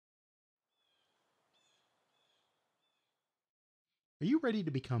Are you ready to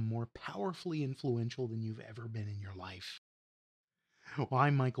become more powerfully influential than you've ever been in your life? Well,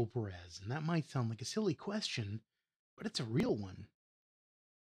 I'm Michael Perez, and that might sound like a silly question, but it's a real one.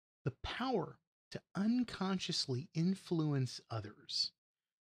 The power to unconsciously influence others,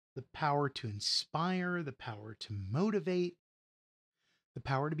 the power to inspire, the power to motivate, the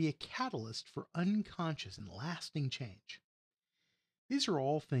power to be a catalyst for unconscious and lasting change. These are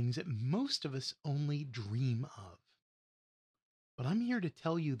all things that most of us only dream of. But I'm here to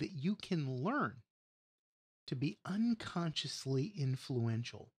tell you that you can learn to be unconsciously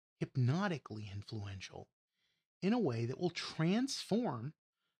influential, hypnotically influential, in a way that will transform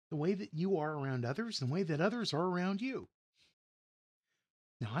the way that you are around others and the way that others are around you.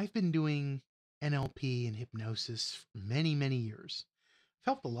 Now, I've been doing NLP and hypnosis for many, many years. I've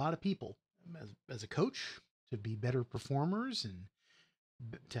helped a lot of people as a coach to be better performers and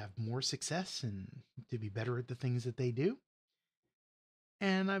to have more success and to be better at the things that they do.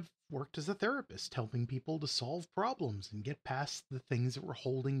 And I've worked as a therapist, helping people to solve problems and get past the things that were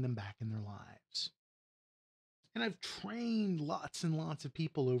holding them back in their lives. And I've trained lots and lots of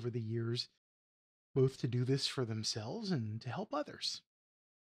people over the years, both to do this for themselves and to help others.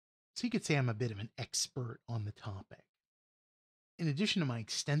 So you could say I'm a bit of an expert on the topic. In addition to my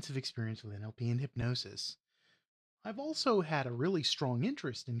extensive experience with NLP and hypnosis, I've also had a really strong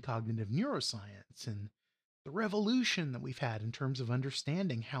interest in cognitive neuroscience and the revolution that we've had in terms of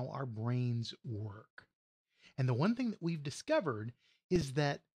understanding how our brains work. And the one thing that we've discovered is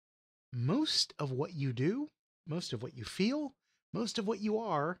that most of what you do, most of what you feel, most of what you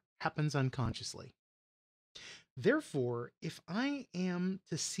are happens unconsciously. Therefore, if I am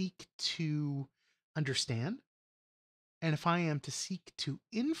to seek to understand, and if I am to seek to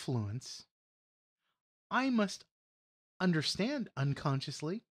influence, I must understand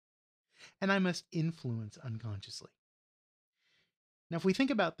unconsciously and I must influence unconsciously. Now, if we think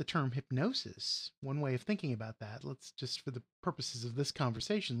about the term hypnosis, one way of thinking about that, let's just for the purposes of this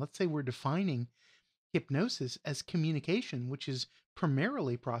conversation, let's say we're defining hypnosis as communication, which is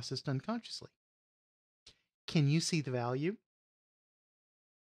primarily processed unconsciously. Can you see the value?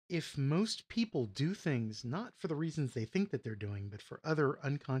 If most people do things not for the reasons they think that they're doing, but for other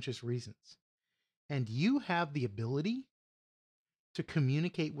unconscious reasons, and you have the ability to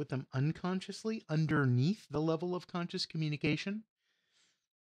communicate with them unconsciously underneath the level of conscious communication,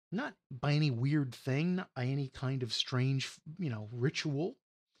 not by any weird thing, not by any kind of strange, ritual.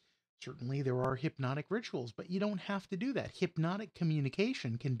 Certainly there are hypnotic rituals, but you don't have to do that. Hypnotic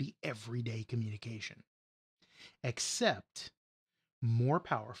communication can be everyday communication, except more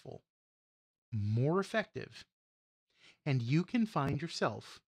powerful, more effective, and you can find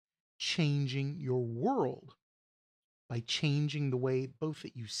yourself changing your world by changing the way both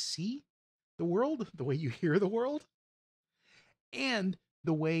that you see the world, the way you hear the world, and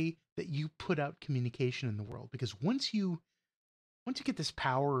the way that you put out communication in the world. Because once you get this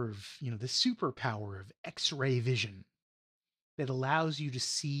power of, this superpower of X-ray vision that allows you to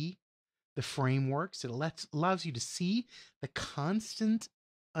see the frameworks, allows you to see the constant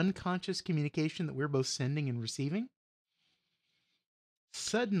unconscious communication that we're both sending and receiving,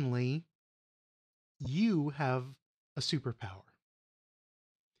 suddenly you have a superpower.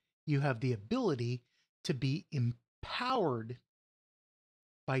 You have the ability to be empowered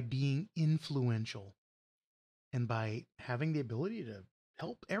by being influential and by having the ability to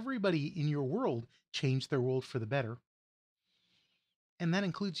help everybody in your world change their world for the better. And that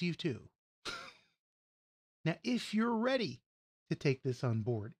includes you too. Now, if you're ready to take this on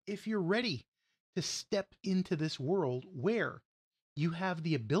board, if you're ready to step into this world where you have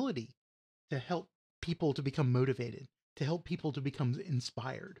the ability to help people to become motivated, to help people to become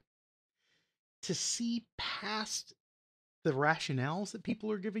inspired, to see past the rationales that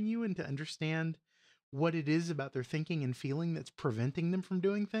people are giving you and to understand what it is about their thinking and feeling that's preventing them from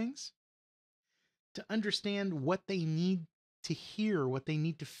doing things, to understand what they need to hear, what they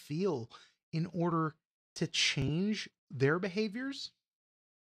need to feel in order to change their behaviors,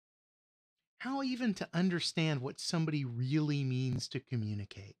 how even to understand what somebody really means to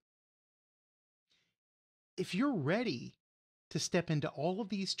communicate. If you're ready to step into all of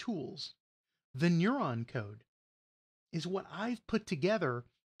these tools, the Neuron Code is what I've put together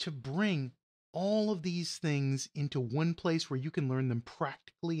to bring all of these things into one place where you can learn them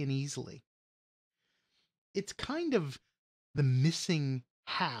practically and easily. It's kind of the missing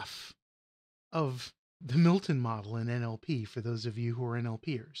half of the Milton model in NLP for those of you who are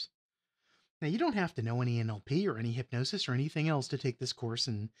NLPers. Now, you don't have to know any NLP or any hypnosis or anything else to take this course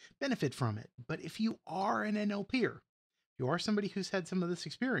and benefit from it. But if you are an NLPer, you are somebody who's had some of this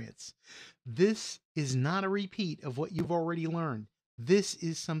experience, this is not a repeat of what you've already learned. This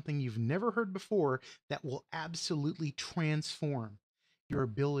is something you've never heard before that will absolutely transform your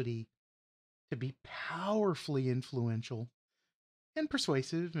ability to be powerfully influential and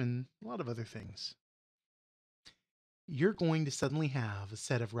persuasive and a lot of other things. You're going to suddenly have a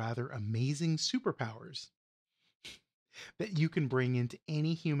set of rather amazing superpowers that you can bring into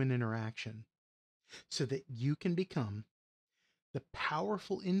any human interaction so that you can become the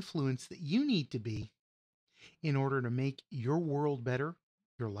powerful influence that you need to be in order to make your world better,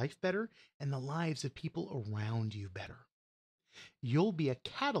 your life better, and the lives of people around you better. You'll be a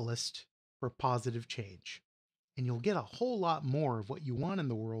catalyst for positive change, and you'll get a whole lot more of what you want in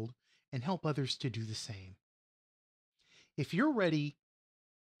the world and help others to do the same. If you're ready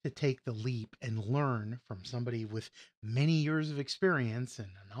to take the leap and learn from somebody with many years of experience and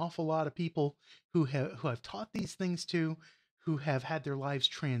an awful lot of people who I've taught these things to, who have had their lives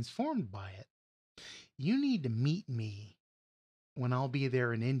transformed by it, you need to meet me when I'll be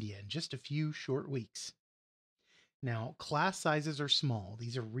there in India in just a few short weeks. Now, class sizes are small.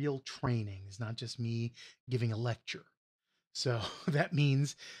 These are real trainings, not just me giving a lecture. So that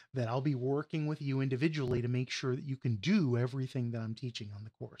means that I'll be working with you individually to make sure that you can do everything that I'm teaching on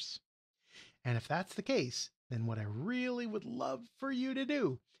the course. And if that's the case, then what I really would love for you to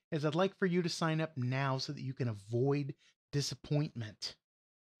do is I'd like for you to sign up now so that you can avoid disappointment.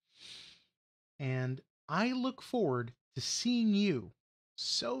 And I look forward to seeing you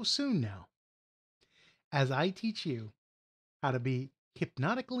so soon now as I teach you how to be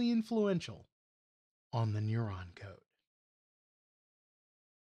hypnotically influential on the Neuron Code.